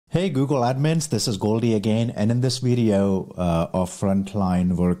Hey Google admins, this is Goldy again, and in this video of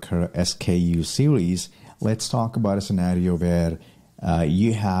Frontline Worker SKU series, let's talk about a scenario where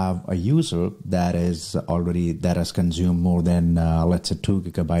you have a user that has consumed more than let's say 2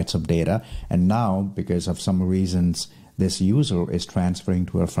 gigabytes of data, and now because of some reasons this user is transferring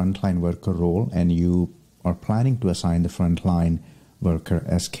to a frontline worker role, and you are planning to assign the frontline worker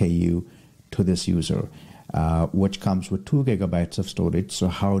SKU to this user. Which comes with 2 gigabytes of storage. So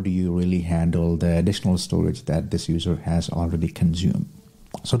how do you really handle the additional storage that this user has already consumed?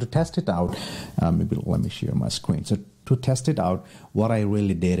 So to test it out, maybe let me share my screen. So to test it out, what I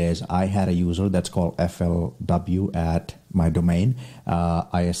really did is I had a user that's called FLW at my domain.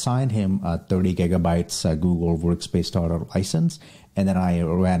 I assigned him a 30 gigabytes Google Workspace Starter license, and then I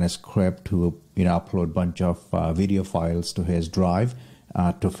ran a script to upload a bunch of video files to his drive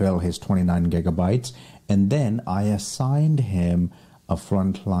to fill his 29 gigabytes. And then I assigned him a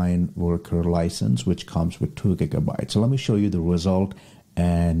frontline worker license, which comes with 2 gigabytes. So let me show you the result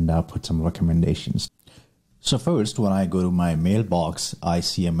and put some recommendations. So first, when I go to my mailbox, I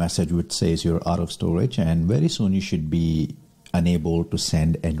see a message which says you're out of storage, and very soon you should be unable to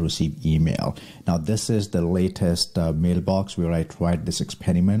send and receive email. Now, this is the latest mailbox where I tried this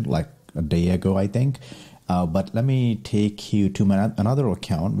experiment like a day ago, I think. But let me take you to another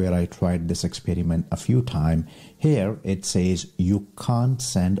account where I tried this experiment a few times. Here it says you can't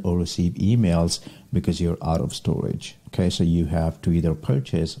send or receive emails because you're out of storage. Okay, so you have to either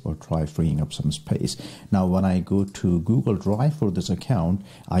purchase or try freeing up some space. Now, when I go to Google Drive for this account,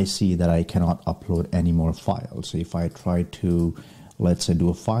 I see that I cannot upload any more files. So if I try to, let's say, do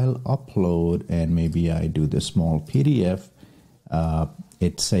a file upload, and maybe I do this small PDF,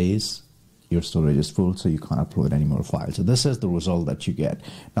 it says your storage is full, so you can't upload any more files. So this is the result that you get.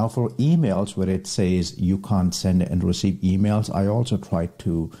 Now for emails, where it says you can't send and receive emails, I also tried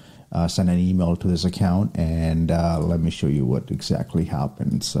to send an email to this account, and let me show you what exactly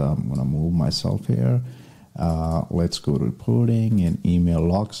happens. I'm gonna move myself here. Let's go to reporting and email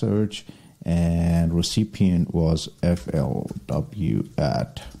log search, and recipient was FLW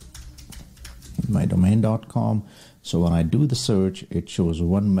at mydomain.com. So when I do the search, it shows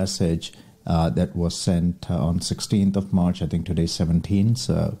one message that was sent on 16th of March. I think today's 17th,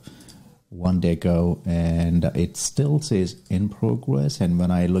 so one day ago, and it still says in progress. And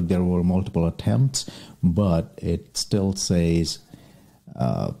when I look, there were multiple attempts, but it still says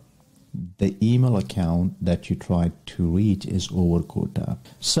the email account that you tried to reach is over quota.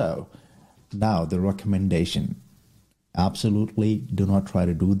 So now the recommendation: absolutely do not try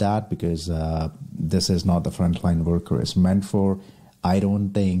to do that, because this is not the frontline worker is meant for. I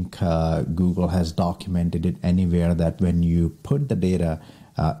don't think Google has documented it anywhere that when you put the data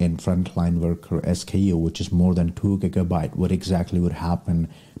in frontline worker SKU, which is more than 2 gigabyte, what exactly would happen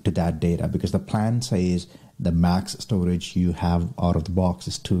to that data, because the plan says the max storage you have out of the box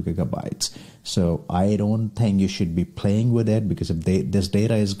is 2 gigabytes. So I don't think you should be playing with it, because if this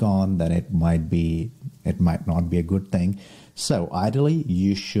data is gone, then it might not be a good thing. So ideally,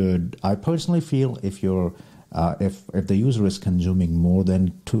 you should, I personally feel, if you're if the user is consuming more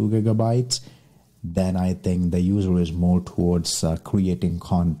than 2 gigabytes, then I think the user is more towards creating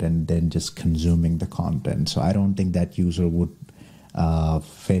content than just consuming the content. So I don't think that user would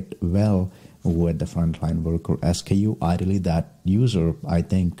fit well with the frontline worker SKU. Ideally, that user, I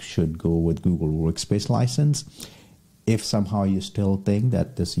think, should go with Google Workspace license. If somehow you still think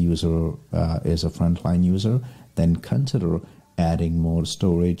that this user is a frontline user, then consider adding more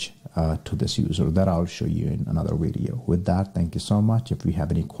storage to this user. That I'll show you in another video. With that, thank you so much. If you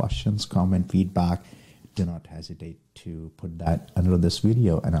have any questions, comment, feedback, do not hesitate to put that under this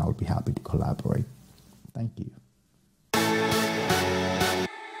video, and I'll be happy to collaborate. Thank you.